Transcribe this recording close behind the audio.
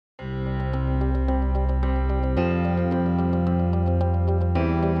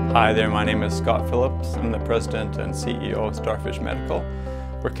Hi there, my name is Scott Phillips. I'm the President and CEO of StarFish Medical.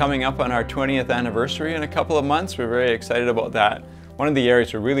 We're coming up on our 20th anniversary in a couple of months. We're very excited about that. One of the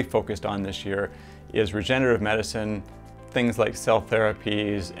areas we're really focused on this year is regenerative medicine, things like cell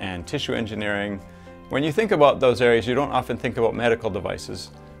therapies and tissue engineering. When you think about those areas, you don't often think about medical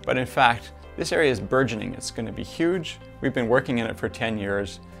devices, but in fact, this area is burgeoning. It's going to be huge. We've been working in it for 10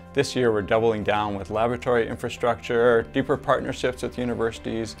 years. This year we're doubling down with laboratory infrastructure, deeper partnerships with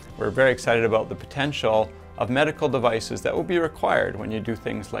universities. We're very excited about the potential of medical devices that will be required when you do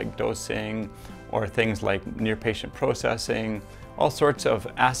things like dosing or things like near-patient processing, all sorts of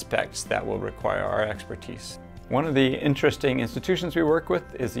aspects that will require our expertise. One of the interesting institutions we work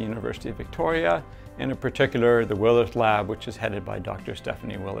with is the University of Victoria, and in particular the Willerth Lab, which is headed by Dr.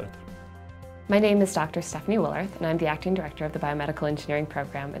 Stephanie Willerth. My name is Dr. Stephanie Willerth, and I'm the Acting Director of the Biomedical Engineering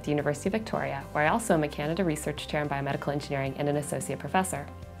Program at the University of Victoria, where I also am a Canada Research Chair in Biomedical Engineering and an Associate Professor.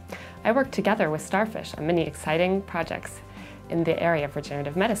 I work together with StarFish on many exciting projects in the area of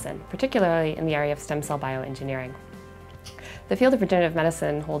regenerative medicine, particularly in the area of stem cell bioengineering. The field of regenerative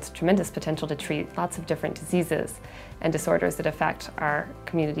medicine holds tremendous potential to treat lots of different diseases and disorders that affect our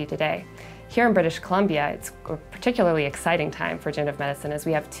community today. Here in British Columbia, it's a particularly exciting time for regenerative medicine as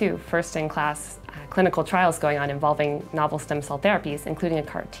we have two first-in-class clinical trials going on involving novel stem cell therapies, including a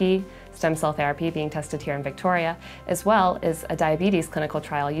CAR-T stem cell therapy being tested here in Victoria, as well as a diabetes clinical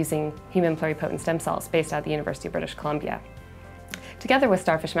trial using human pluripotent stem cells based out of the University of British Columbia. Together with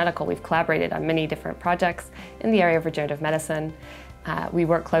StarFish Medical, we've collaborated on many different projects in the area of regenerative medicine. We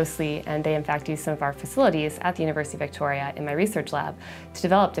work closely, and they in fact use some of our facilities at the University of Victoria in my research lab to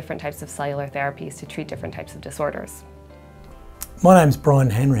develop different types of cellular therapies to treat different types of disorders. My name's Brian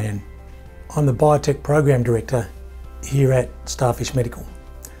Hanran. I'm the Biotech Program Director here at StarFish Medical.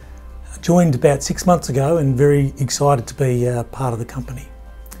 I joined about 6 months ago and very excited to be part of the company.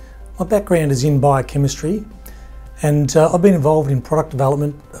 My background is in biochemistry, and I've been involved in product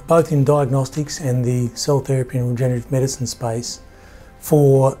development, both in diagnostics and the cell therapy and regenerative medicine space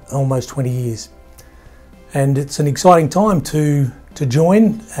for almost 20 years. And it's an exciting time to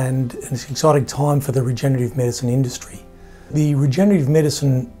join, and it's an exciting time for the regenerative medicine industry. The regenerative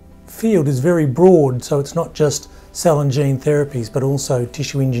medicine field is very broad, so it's not just cell and gene therapies, but also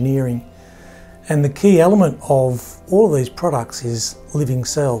tissue engineering. And the key element of all of these products is living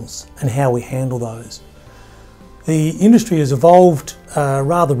cells and how we handle those. The industry has evolved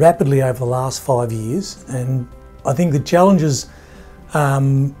rather rapidly over the last 5 years, and I think the challenges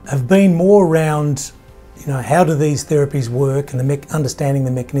have been more around, how do these therapies work and understanding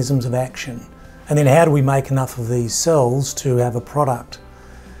the mechanisms of action, and then how do we make enough of these cells to have a product.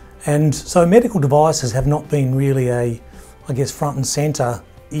 And so medical devices have not been really front and centre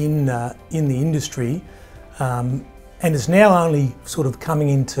in the industry, and it's now only sort of coming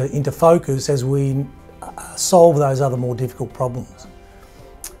into focus as we solve those other more difficult problems.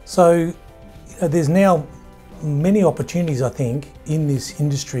 So there's now many opportunities, I think, in this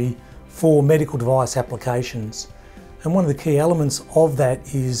industry for medical device applications. And one of the key elements of that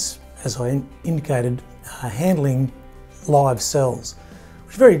is, as I indicated, handling live cells,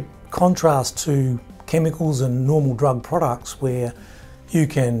 which is very contrast to chemicals and normal drug products where you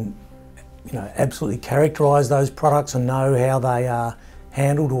can absolutely characterise those products and know how they are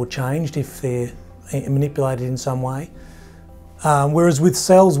handled or changed if they're manipulated in some way. Whereas with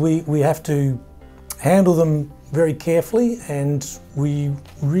cells, we have to handle them very carefully, and we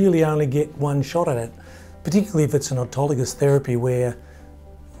really only get one shot at it, particularly if it's an autologous therapy where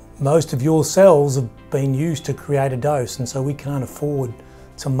most of your cells have been used to create a dose, and so we can't afford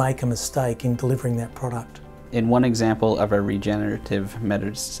to make a mistake in delivering that product. In one example of a regenerative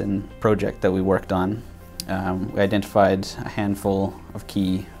medicine project that we worked on, we identified a handful of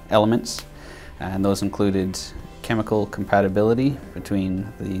key elements, and those included chemical compatibility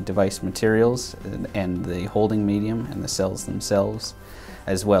between the device materials and the holding medium and the cells themselves,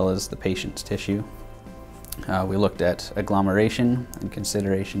 as well as the patient's tissue. We looked at agglomeration and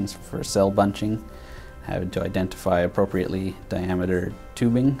considerations for cell bunching, having to identify appropriately diameter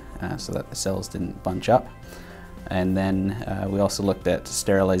tubing so that the cells didn't bunch up. And then we also looked at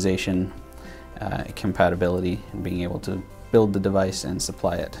sterilization compatibility and being able to build the device and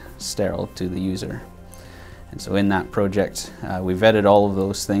supply it sterile to the user. And so in that project, we vetted all of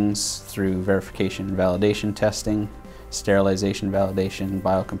those things through verification and validation testing, sterilization validation,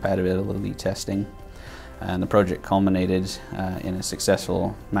 biocompatibility testing, and the project culminated in a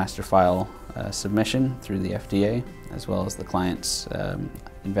successful master file submission through the FDA, as well as the client's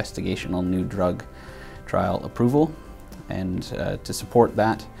investigational new drug trial approval. And to support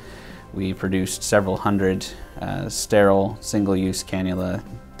that, we produced several hundred sterile single-use cannula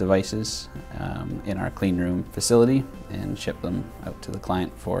devices in our clean room facility and ship them out to the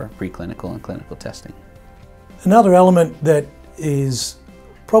client for preclinical and clinical testing. Another element that is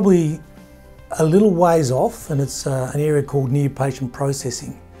probably a little ways off, and it's an area called near patient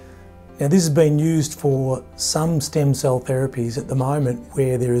processing. Now, this has been used for some stem cell therapies at the moment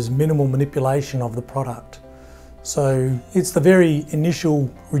where there is minimal manipulation of the product. So it's the very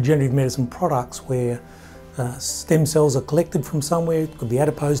initial regenerative medicine products where stem cells are collected from somewhere. It could be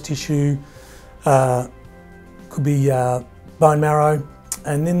adipose tissue, could be bone marrow,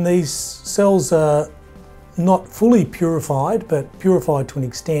 and then these cells are not fully purified, but purified to an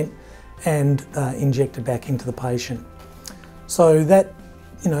extent and injected back into the patient. So that,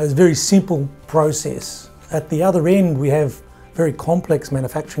 is a very simple process. At the other end, we have very complex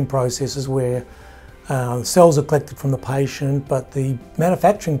manufacturing processes where cells are collected from the patient, but the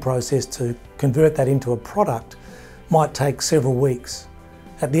manufacturing process to convert that into a product might take several weeks.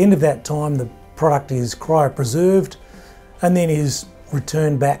 At the end of that time, the product is cryopreserved and then is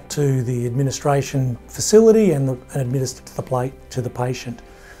returned back to the administration facility and administered to the patient.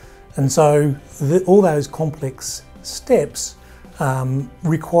 And so all those complex steps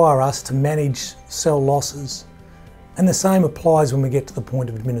require us to manage cell losses. And the same applies when we get to the point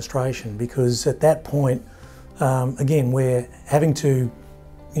of administration, because at that point, again, we're having to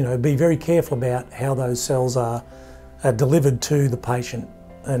be very careful about how those cells are delivered to the patient.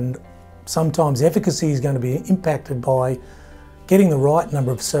 And sometimes efficacy is going to be impacted by getting the right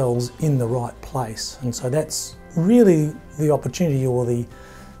number of cells in the right place. And so that's really the opportunity or the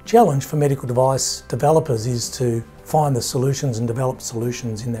challenge for medical device developers, is to find the solutions and develop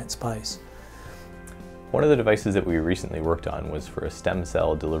solutions in that space. One of the devices that we recently worked on was for a stem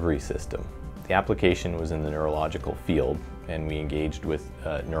cell delivery system. The application was in the neurological field, and we engaged with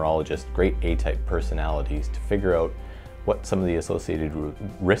neurologists, great A-type personalities, to figure out what some of the associated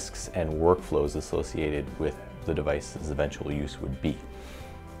risks and workflows associated with the device's eventual use would be.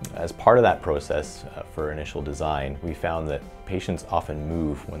 As part of that process for initial design, we found that patients often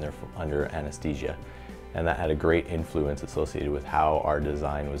move when they're under anesthesia, and that had a great influence associated with how our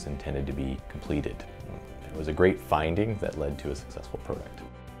design was intended to be completed. It was a great finding that led to a successful product.